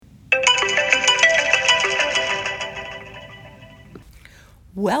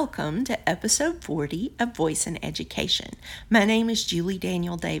Welcome to episode 40 of Voice in Education. My name is Julie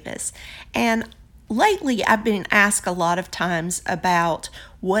Daniel Davis, and lately I've been asked a lot of times about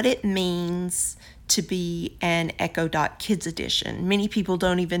what it means to be an Echo Dot Kids Edition. Many people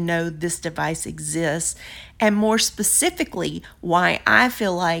don't even know this device exists, and more specifically, why I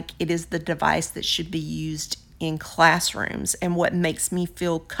feel like it is the device that should be used in classrooms and what makes me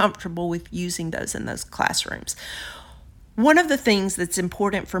feel comfortable with using those in those classrooms. One of the things that's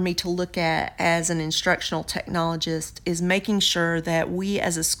important for me to look at as an instructional technologist is making sure that we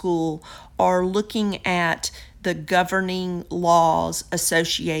as a school are looking at the governing laws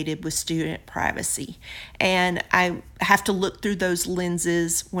associated with student privacy. And I have to look through those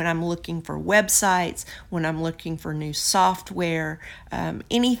lenses when I'm looking for websites, when I'm looking for new software,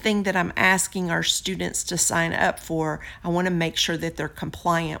 anything that I'm asking our students to sign up for. I want to make sure that they're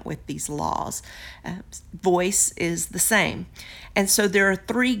compliant with these laws. Voice is the same. And so there are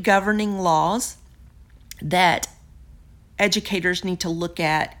three governing laws that educators need to look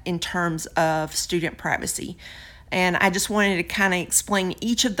at in terms of student privacy. And I just wanted to kind of explain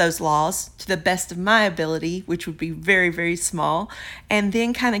each of those laws to the best of my ability, which would be very, very small, and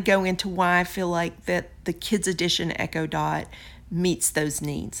then kind of go into why I feel like that the Kids Edition Echo Dot meets those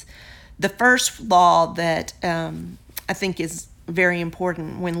needs. The first law that I think is very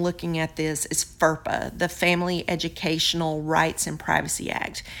important when looking at this is FERPA, the Family Educational Rights and Privacy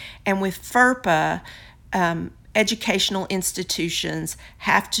Act. And with FERPA, educational institutions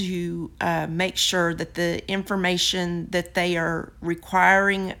have to make sure that the information that they are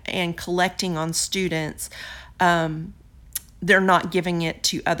requiring and collecting on students, they're not giving it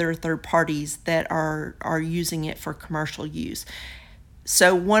to other third parties that are using it for commercial use.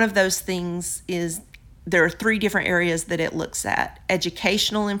 So one of those things is there are three different areas that it looks at: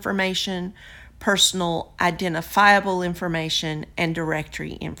 educational information, personal identifiable information, and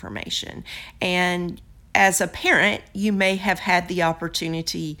directory information. And as a parent, you may have had the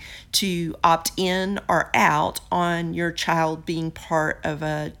opportunity to opt in or out on your child being part of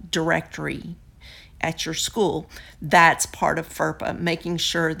a directory at your school. That's part of FERPA, making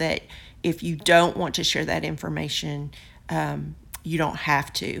sure that if you don't want to share that information, you don't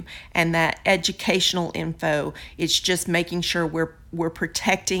have to. And that educational info, it's just making sure we're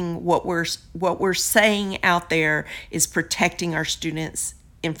protecting what we're saying out there is protecting our students'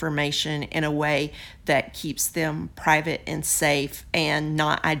 information in a way that keeps them private and safe and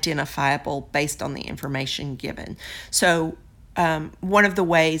not identifiable based on the information given. So one of the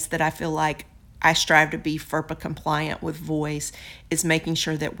ways that I feel like I strive to be FERPA compliant with voice is making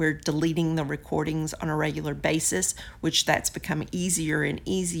sure that we're deleting the recordings on a regular basis, which that's become easier and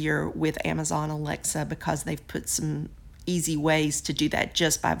easier with Amazon Alexa because they've put some easy ways to do that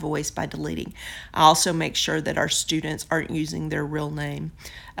just by voice, by deleting. I also make sure that our students aren't using their real name,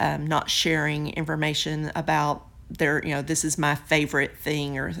 not sharing information about their, this is my favorite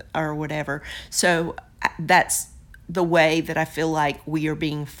thing or whatever. So that's the way that I feel like we are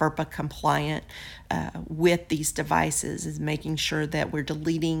being FERPA compliant with these devices, is making sure that we're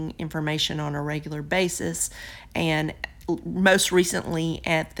deleting information on a regular basis. And most recently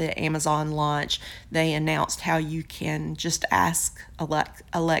at the Amazon launch, they announced how you can just ask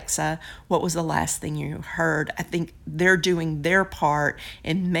Alexa, what was the last thing you heard? I think they're doing their part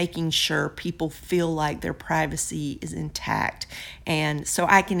in making sure people feel like their privacy is intact. And so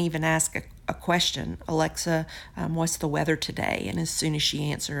I can even ask a question, Alexa, what's the weather today? And as soon as she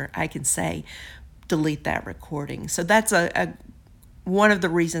answers, I can say, delete that recording. So that's one of the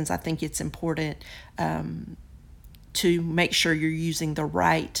reasons I think it's important to make sure you're using the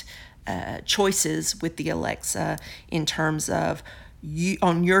right choices with the Alexa in terms of you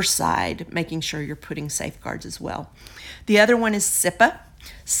on your side, making sure you're putting safeguards as well. The other one is CIPA,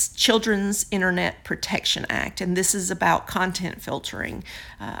 Children's Internet Protection Act, and this is about content filtering.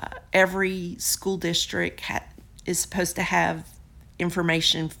 Every school district is supposed to have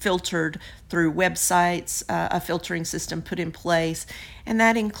information filtered through websites, a filtering system put in place, and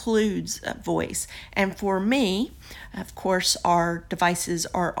that includes voice. And for me, of course, our devices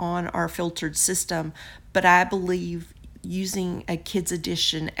are on our filtered system, but I believe using a Kids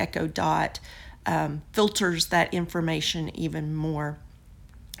Edition Echo Dot filters that information even more,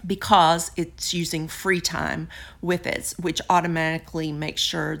 because it's using free time with it, which automatically makes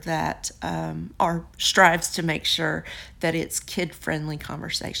sure that, or strives to make sure that it's kid-friendly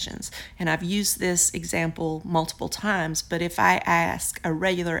conversations. And I've used this example multiple times, but if I ask a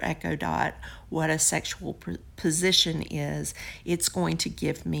regular Echo Dot what a sexual position is, it's going to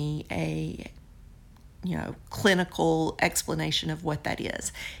give me a clinical explanation of what that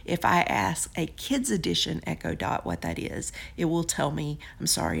is. If I ask a Kids Edition Echo Dot what that is, it will tell me, I'm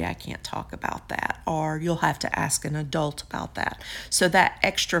sorry, I can't talk about that, or you'll have to ask an adult about that. So that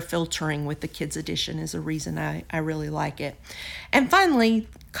extra filtering with the Kids Edition is a reason I really like it. And finally,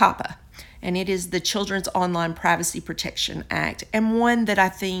 COPPA. And it is the Children's Online Privacy Protection Act, and one that I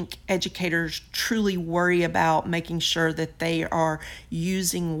think educators truly worry about, making sure that they are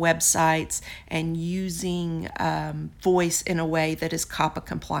using websites and using voice in a way that is COPPA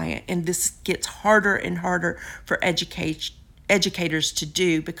compliant. And this gets harder and harder for educators to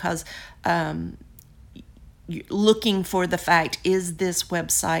do, because looking for the fact, is this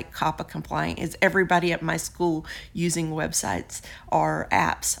website COPPA compliant? Is everybody at my school using websites or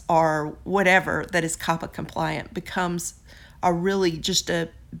apps or whatever that is COPPA compliant? Becomes really just a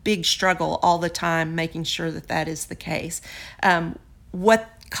big struggle all the time, making sure that that is the case. What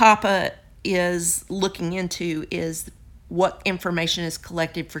COPPA is looking into is what information is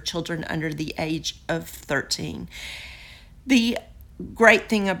collected for children under the age of 13. The great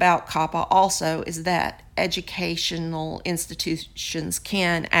thing about COPPA also is that educational institutions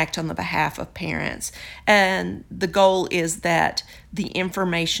can act on the behalf of parents, and the goal is that the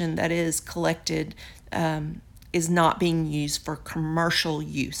information that is collected is not being used for commercial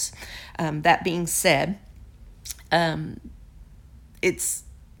use. That being said, it's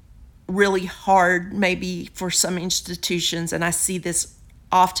really hard maybe for some institutions, and I see this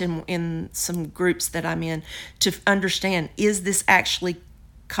often in some groups that I'm in, to understand, is this actually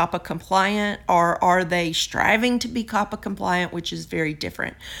COPPA compliant, or are they striving to be COPPA compliant, which is very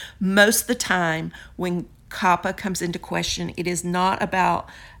different. Most of the time when COPPA comes into question, it is not about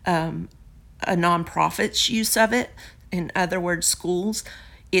a nonprofit's use of it, in other words, schools.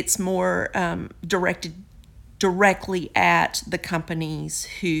 It's more directed directly at the companies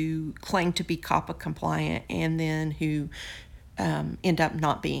who claim to be COPPA compliant and then who end up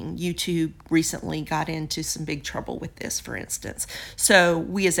not being. YouTube recently got into some big trouble with this, for instance. So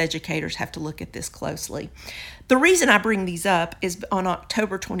we as educators have to look at this closely. The reason I bring these up is on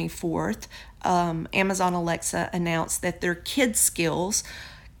October 24th, Amazon Alexa announced that their kids skills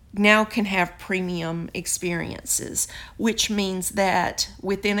now can have premium experiences, which means that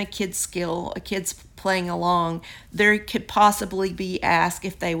within a kid's skill, a kid's playing along, there could possibly be asked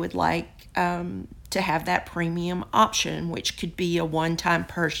if they would like to have that premium option, which could be a one-time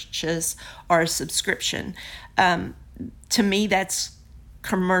purchase or a subscription. To me, that's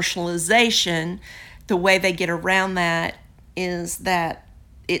commercialization. The way they get around that is that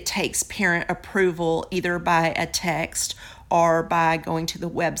it takes parent approval either by a text or by going to the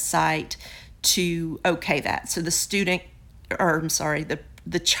website to okay that. So the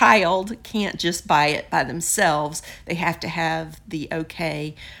child can't just buy it by themselves. They have to have the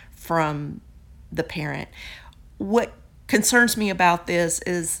okay from the parent. What concerns me about this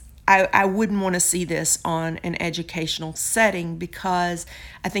is I wouldn't want to see this on an educational setting, because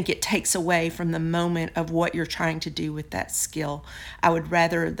I think it takes away from the moment of what you're trying to do with that skill. I would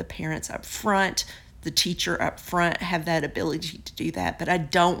rather the parents up front, the teacher up front, have that ability to do that, but I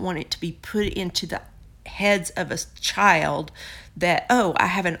don't want it to be put into the heads of a child that, oh, I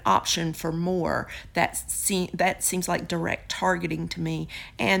have an option for more. That seems like direct targeting to me,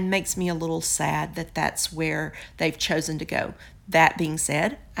 and makes me a little sad that that's where they've chosen to go. That being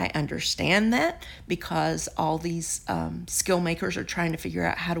said, I understand that, because all these skill makers are trying to figure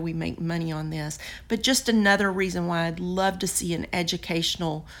out how do we make money on this. But just another reason why I'd love to see an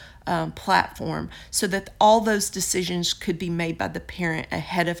educational platform, so that all those decisions could be made by the parent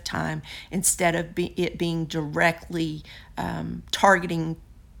ahead of time, instead of it being directly targeting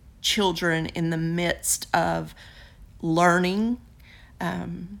children in the midst of learning,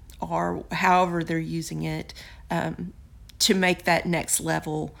 or however they're using it, to make that next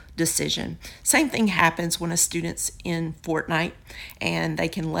level decision. Same thing happens when a student's in Fortnite and they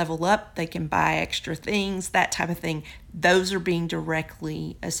can level up, they can buy extra things, that type of thing. Those are being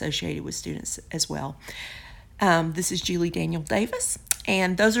directly associated with students as well. This is Julie Daniel Davis,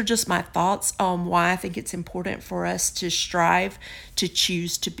 and those are just my thoughts on why I think it's important for us to strive to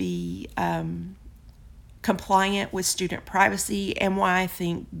choose to be compliant with student privacy, and why I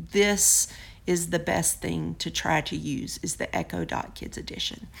think this is the best thing to try to use is the Echo Dot Kids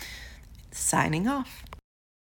Edition. Signing off.